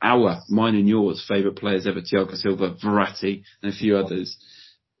some of mine and yours, favourite players ever: Thiago Silva, Verratti, and a few others.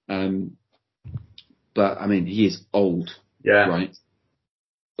 But I mean, he is old. Yeah. Right.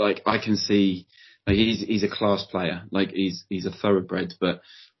 Like I can see. Like he's a class player. Like he's a thoroughbred, but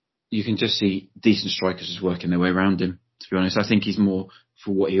you can just see decent strikers just working their way around him. To be honest, I think he's more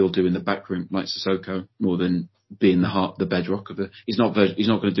for what he'll do in the back room, like Sissoko, more than being the bedrock of it. He's not going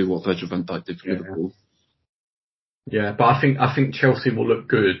to do what Virgil van Dijk did for Liverpool. Yeah, but I think Chelsea will look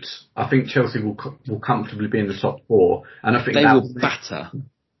good. I think Chelsea will comfortably be in the top 4, and I think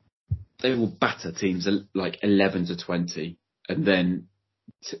they will batter teams like 11 to 20, and then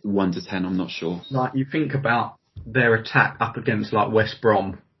 1 to 10. I'm not sure. Like, you think about their attack up against like West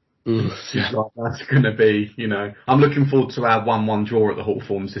Brom. Yeah. Like, that's going to be, I'm looking forward to our 1-1 draw at the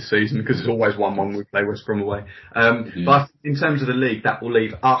Hawthorns this season, because it's always 1-1 when we play West Brom away. But in terms of the league, that will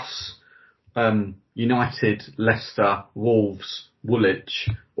leave us, United, Leicester, Wolves, Woolwich,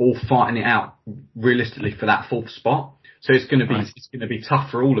 all fighting it out realistically for that 4th spot. So it's going to be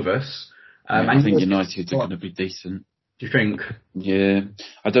tough for all of us. And I think United are going to be decent. Do you think? Yeah,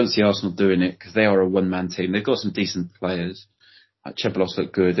 I don't see Arsenal doing it because they are a one-man team. They've got some decent players. Ceballos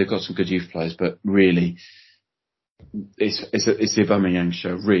look good. They've got some good youth players, but really, it's the Aubameyang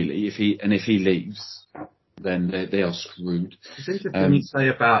show. Really, if he leaves, then they are screwed. It's interesting you say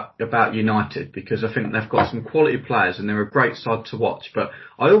about United, because I think they've got some quality players and they're a great side to watch. But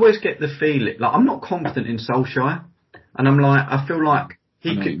I always get the feeling, like, I'm not confident in Solskjaer, and I feel like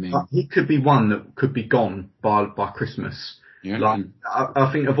he could be one that could be gone by Christmas. Yeah. Like,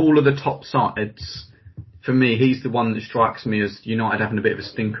 I think of all of the top sides, for me, he's the one that strikes me as United having a bit of a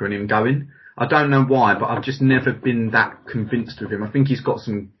stinker and him going. I don't know why, but I've just never been that convinced with him. I think he's got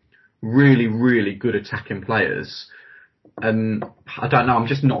some really, really good attacking players. And I don't know, I'm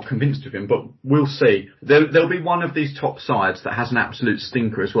just not convinced of him, but we'll see. There'll be one of these top sides that has an absolute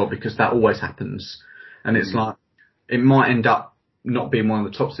stinker as well, because that always happens. And it's like, it might end up not being one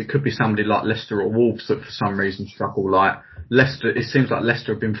of the tops. It could be somebody like Leicester or Wolves that for some reason struggle. Like Leicester, it seems like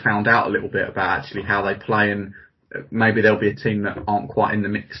Leicester have been found out a little bit about actually how they play, and maybe there'll be a team that aren't quite in the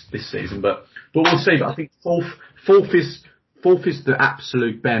mix this season. But we'll see. But I think fourth is the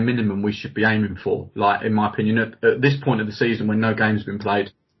absolute bare minimum we should be aiming for. Like, in my opinion, at this point of the season when no games have been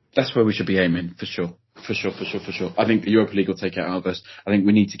played, that's where we should be aiming for sure. For sure. I think the Europa League will take it out of us. I think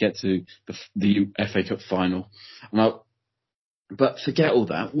we need to get to the FA Cup final. But forget all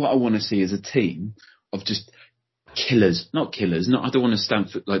that. What I want to see is a team of just killers. Not killers. I don't want to stand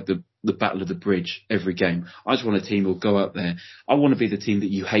for like the Battle of the Bridge every game. I just want a team who'll go out there. I want to be the team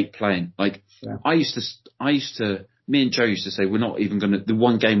that you hate playing. Like, I used to, me and Joe used to say, we're not even going to, the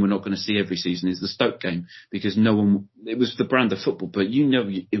one game we're not going to see every season is the Stoke game, because it was the brand of football, but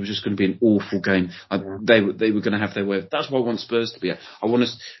it was just going to be an awful game. They were going to have their way. That's what I want Spurs to be at. I want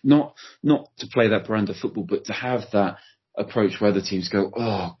us not to play that brand of football, but to have that approach where the teams go,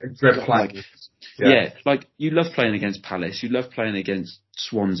 like you love playing against Palace, you love playing against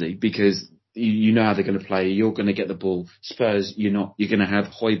Swansea, because you know how they're going to play. You're going to get the ball. Spurs, you're not. You're going to have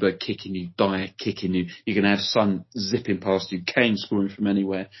Højbjerg kicking you, Dyer kicking you. You're going to have Son zipping past you, Kane scoring from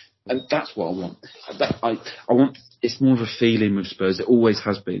anywhere, and that's what I want. I want. It's more of a feeling with Spurs. It always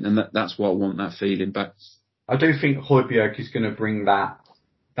has been, and that's what I want. That feeling back. I do think Højbjerg is going to bring that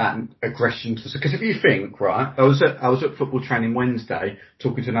aggression to, because if you think, right, I was at football training Wednesday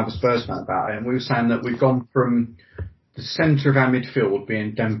talking to another Spurs fan about it, and we were saying that we've gone from the centre of our midfield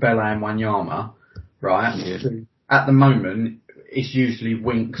being Dembele and Wanyama, right? Yeah. At the moment, it's usually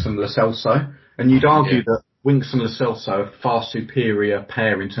Winks and Lo Celso, and you'd argue that Winks and Lo Celso are a far superior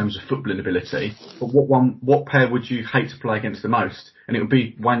pair in terms of footballing ability. But what pair would you hate to play against the most? And it would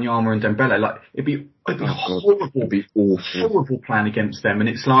be Wanyama and Dembele. Like, it'd be horrible. It'd be awful. Horrible playing against them. And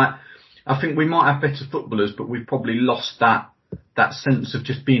it's like, I think we might have better footballers, but we've probably lost that sense of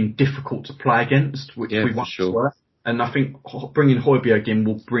just being difficult to play against, which we once were. And I think bringing Højbjerg in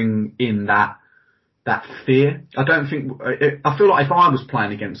will bring in that fear. I feel like if I was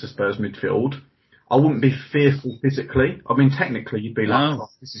playing against the Spurs midfield, I wouldn't be fearful physically. I mean, technically you'd be like,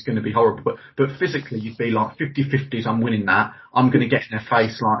 this is going to be horrible, but physically you'd be like 50-50s, I'm winning that. I'm going to get in their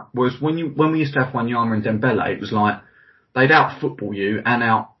face. Like, whereas when we used to have Wanyama and Dembele, it was like they'd out football you and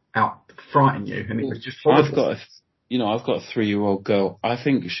out frighten you, and it was just horrible. I've got a 3-year-old girl. I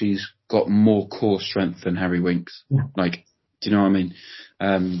think she's got more core strength than Harry Winks. Yeah. Like, do you know what I mean?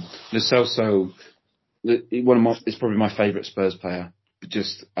 Lo Celso, is probably my favourite Spurs player.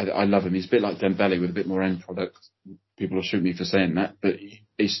 Just, I love him. He's a bit like Dembele with a bit more end product. People will shoot me for saying that, but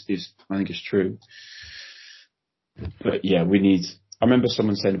I think it's true. But yeah, I remember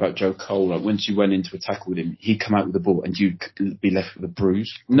someone saying about Joe Cole, like, once you went in to tackle with him, he'd come out with the ball and you'd be left with a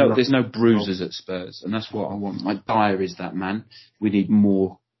bruise. No, there's no bruises at Spurs, and that's what I want. Like, Dyer is that man. We need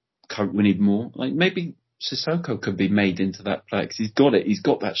more. Like, maybe Sissoko could be made into that player, because he's got it. He's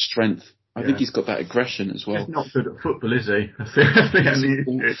got that strength I think he's got that aggression as well. He's not good at football, is he? That's the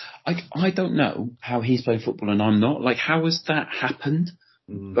only issue. I don't know how he's playing football and I'm not. Like, how has that happened?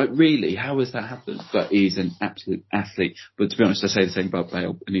 Like, really, how has that happened? But he's an absolute athlete. But to be honest, I say the same about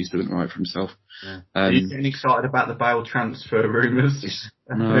Bale, and he's doing it right for himself. Yeah. Are you getting excited about the Bale transfer rumours?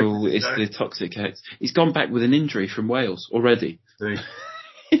 No, it's the toxic X. He's gone back with an injury from Wales already.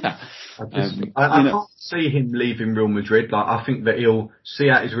 Yeah. I can't see him leaving Real Madrid. Like, I think that he'll see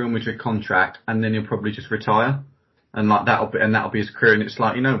out his Real Madrid contract and then he'll probably just retire, and like that'll be his career. And it's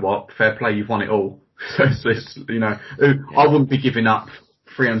like, you know what, fair play, you've won it all. So it's, you know, I wouldn't be giving up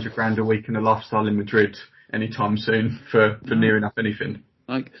 300 grand a week and a lifestyle in Madrid anytime soon for near enough anything.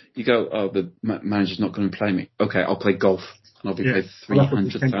 Like, you go, oh, the manager's not going to play me. Okay, I'll play golf. And I'll be paid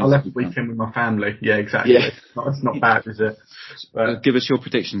 300,000. I'll have a weekend with my family. Yeah, exactly. Yeah. It's not bad, is it? But, give us your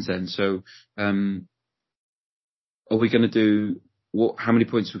predictions then. So, are we going to do how many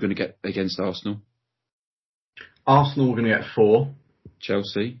points are we going to get against Arsenal? Arsenal we're going to get 4.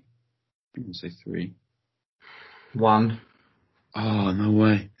 Chelsea? I'm going to say 3. 1. Oh, no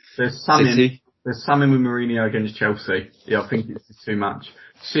way. There's some in with Mourinho against Chelsea. Yeah, I think it's too much.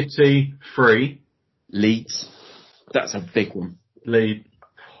 City, 3. Leeds. That's a big one.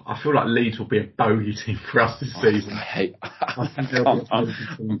 I feel like Leeds will be a bogey team for us this season. I think they'll be a bogey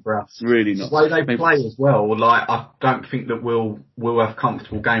team for us. Really not. The way they play as well, like, I don't think that we'll have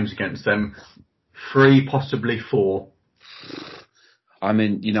comfortable games against them. 3, possibly 4. I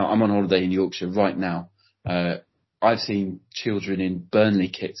mean, you know, I'm on holiday in Yorkshire right now. I've seen children in Burnley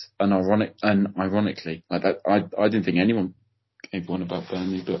kits, and ironically, like that, I didn't think anyone gave one about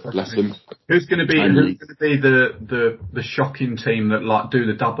Burnley, but bless them. Who's going to be the shocking team that like do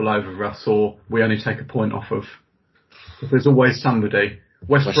the double over us, or we only take a point off of? There's always somebody.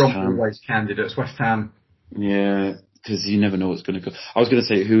 West Brom are always candidates. West Ham. Yeah, because you never know what's going to go. I was going to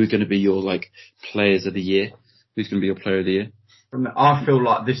say, who are going to be your like players of the year? Who's going to be your player of the year? I feel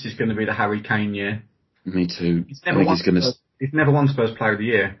like this is going to be the Harry Kane year. Me too. He's never won Spurs Player of the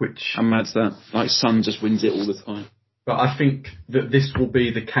Year, which... I'm mad at that. Like, Son just wins it all the time. But I think that this will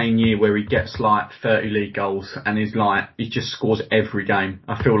be the Kane year where he gets like 30 league goals and he just scores every game.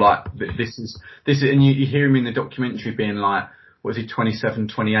 I feel like this is, and you hear him in the documentary being like, what is he, 27,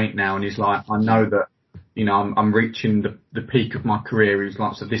 28 now, and he's like, I know that, you know, I'm reaching the peak of my career. He's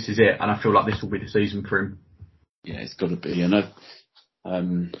like, so this is it, and I feel like this will be the season for him. Yeah, it's got to be, and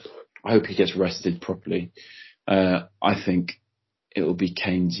I hope he gets rested properly. I think it will be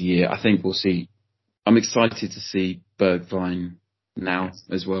Kane's year. I think we'll see. I'm excited to see Bergwijn now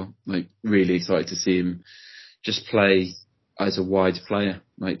as well. Like, really excited to see him just play as a wide player.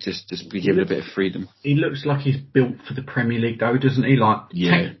 Like, just be given a bit of freedom. He looks like he's built for the Premier League though, doesn't he? Like,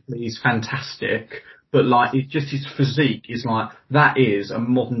 technically he's fantastic, but like, it's just his physique is like, that is a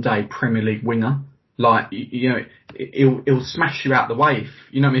modern day Premier League winger. Like, you know, he'll smash you out the way.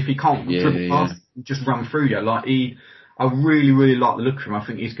 If he can't dribble past, just run through you. Like, I really, really like the look of him. I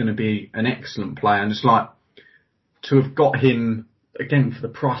think he's going to be an excellent player. And it's like, to have got him, again, for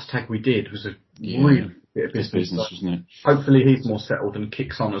the price tag we did, was a really bit of business, wasn't it? Hopefully he's more settled and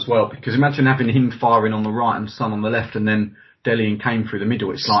kicks on as well. Because imagine having him firing on the right and Son on the left, and then Dele and Kane through the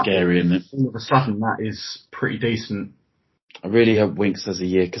middle. It's like, scary, isn't it? All of a sudden, that is pretty decent. I really hope Winks has a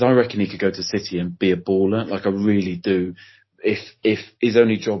year, because I reckon he could go to City and be a baller. Like, I really do. If his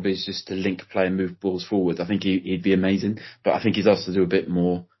only job is just to link play and move balls forward, I think he'd be amazing. But I think he's asked to do a bit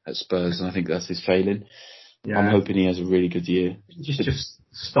more at Spurs, and I think that's his failing. Yeah. I'm hoping he has a really good year. Just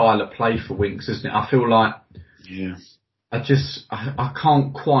style of play for Winks, isn't it? I feel like I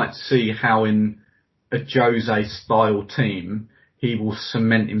can't quite see how in a Jose style team he will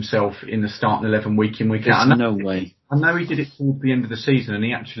cement himself in the starting 11 week in, week out. There's no way. I know he did it towards the end of the season, and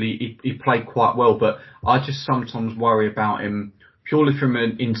he played quite well, but I just sometimes worry about him purely from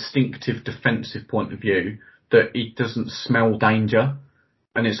an instinctive defensive point of view, that he doesn't smell danger.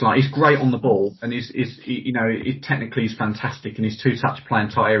 And it's like, he's great on the ball, and technically he's fantastic, and his two-touch play in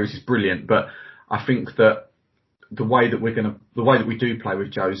tight areas is brilliant, but I think that the way that we do play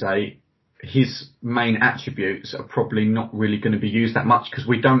with Jose, his main attributes are probably not really going to be used that much, because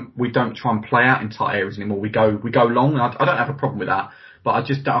we don't try and play out in tight areas anymore. We go long. I don't have a problem with that, but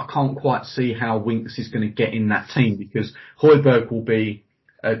I can't quite see how Winks is going to get in that team, because Højbjerg will be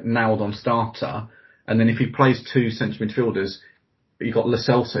a nailed on starter, and then if he plays two central midfielders, you've got Lo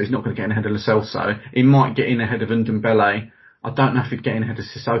Celso. He's not going to get in ahead of Lo Celso. He might get in ahead of Ndombele. I don't know if he'd get in ahead of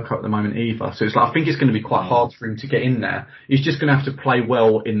Sissoko at the moment either. So it's like, I think it's going to be quite hard for him to get in there. He's just going to have to play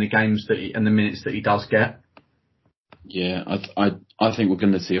well in the games and the minutes that he does get. Yeah, I think we're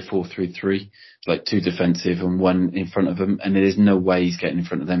going to see a 4-3-3, like two defensive and one in front of them, and there's no way he's getting in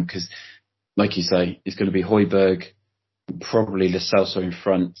front of them, because like you say, it's going to be Højbjerg, probably Lo Celso in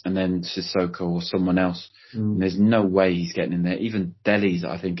front, and then Sissoko or someone else. And there's no way he's getting in there. Even Dele's,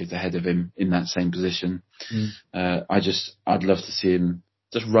 I think, is ahead of him in that same position. I'd love to see him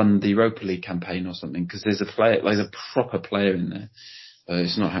just run the Europa League campaign or something, because there's a proper player in there.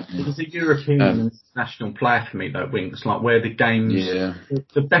 It's not happening. He's a European and international player for me, though, Winks. Like, where the games,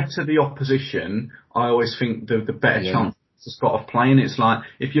 the better the opposition, I always think the better chance it's got of playing. It's like,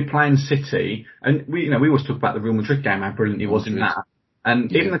 if you're playing City, and we always talk about the Real Madrid game, how brilliant he was in that.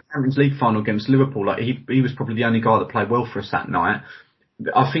 And even the Champions League final against Liverpool, like he was probably the only guy that played well for us that night.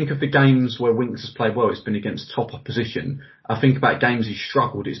 I think of the games where Winks has played well, it's been against top opposition. I think about games he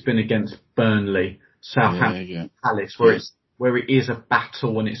struggled, it's been against Burnley, Southampton, Palace, where it is a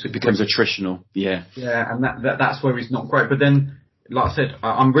battle and it becomes attritional. Yeah, and that's where he's not great. But then, like I said,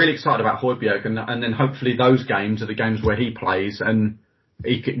 I'm really excited about Højbjerg, and then hopefully those games are the games where he plays and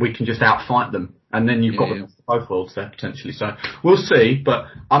we can just outfight them. And then you've got both worlds there potentially. So we'll see, but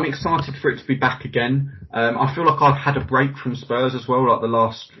I'm excited for it to be back again. I feel like I've had a break from Spurs as well, like the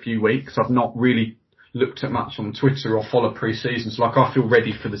last few weeks. I've not really looked at much on Twitter or followed pre-season. So like, I feel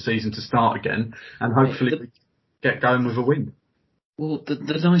ready for the season to start again, and hopefully we get going with a win. Well, the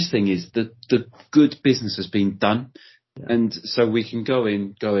nice thing is that the good business has been done. And so we can go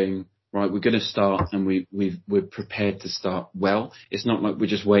in going, right, we're going to start, and we're prepared to start well. It's not like we're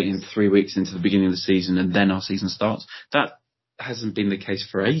just waiting 3 weeks into the beginning of the season and then our season starts. That hasn't been the case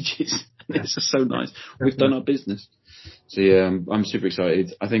for ages. It's just so nice. We've done our business. So yeah, I'm super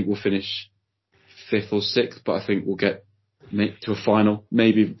excited. I think we'll finish 5th or 6th, but I think we'll get to a final,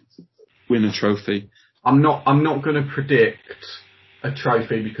 maybe win a trophy. I'm not going to predict a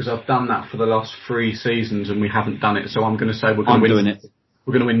trophy, because I've done that for the last 3 seasons and we haven't done it. So I'm going to say we're going to win it.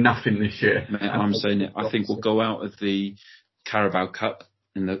 We're going to win nothing this year. Mate, I'm saying it. I think we'll go out of the Carabao Cup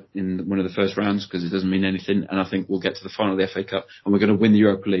in one of the first rounds, because it doesn't mean anything. And I think we'll get to the final of the FA Cup, and we're going to win the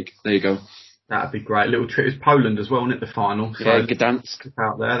Europa League. There you go. That'd be great. Little trip. It's Poland as well, isn't it? The final. So Gdansk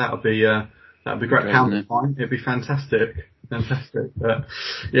out there. That'd be great. Pound fine. It'd be fantastic. But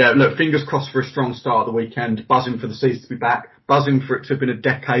yeah, look, fingers crossed for a strong start of the weekend. Buzzing for the season to be back. Buzzing for it to have been a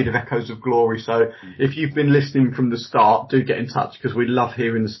decade of Echoes of Glory. So if you've been listening from the start, do get in touch, because we love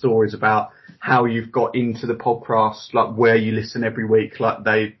hearing the stories about how you've got into the podcast, like where you listen every week. Like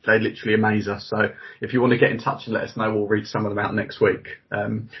they literally amaze us. So if you want to get in touch and let us know, we'll read some of them out next week.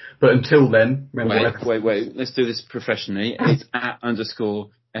 But until then, remember, wait. Let's do this professionally. It's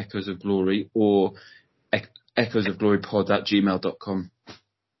 @ Echoes of Glory, or echoesofglorypod@gmail.com.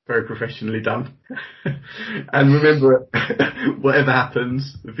 Very professionally done. And remember, whatever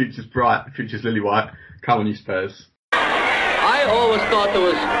happens, the future's bright, the future's lily white. Come on, you Spurs. I always thought there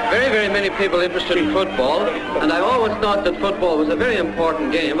was very, very many people interested in football, and I always thought that football was a very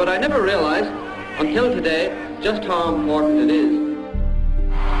important game, but I never realised until today just how important it is.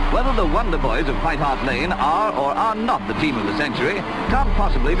 Whether the Wonder Boys of White Hart Lane are or are not the team of the century can't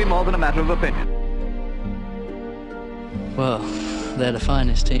possibly be more than a matter of opinion. Well, they're the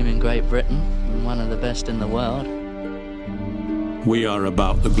finest team in Great Britain and one of the best in the world. We are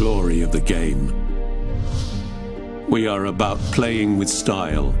about the glory of the game. We are about playing with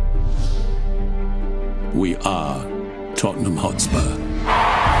style. We are Tottenham Hotspur.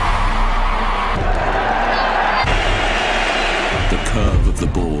 The curve of the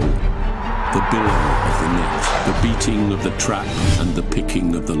ball, the billow of the net, the beating of the trap and the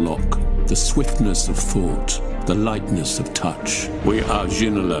picking of the lock, the swiftness of thought, the lightness of touch. We are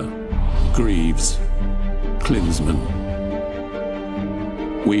Ginola, Greaves, Klinsmann.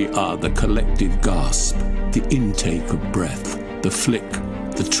 We are the collective gasp, the intake of breath, the flick,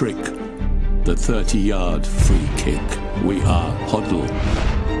 the trick, the 30-yard free kick. We are Hoddle,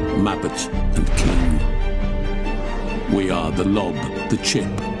 Mabbott and King. We are the lob, the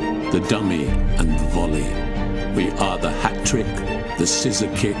chip, the dummy and the volley. We are the hat-trick, the scissor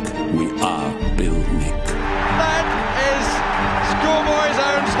kick. We are Bill Nick. That is schoolboy's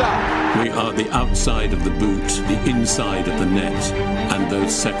own stuff. We are the outside of the boot, the inside of the net, and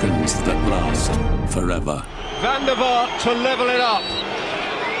those seconds that last forever. Van der Vaart to level it up.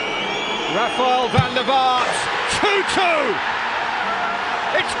 Rafael van der Vaart, 2-2.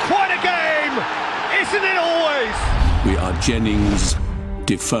 It's quite a game, isn't it always? We are Jennings,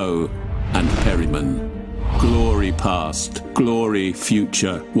 Defoe and Perryman. Glory past, glory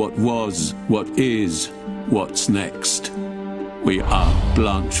future, what was, what is, what's next. We are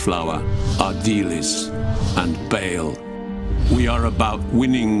Blanchflower, Ardiles and Bale. We are about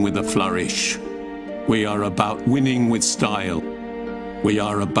winning with a flourish. We are about winning with style. We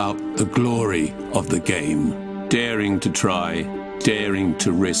are about the glory of the game. Daring to try, daring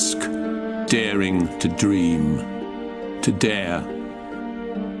to risk, daring to dream. To dare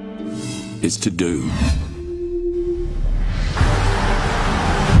is to do.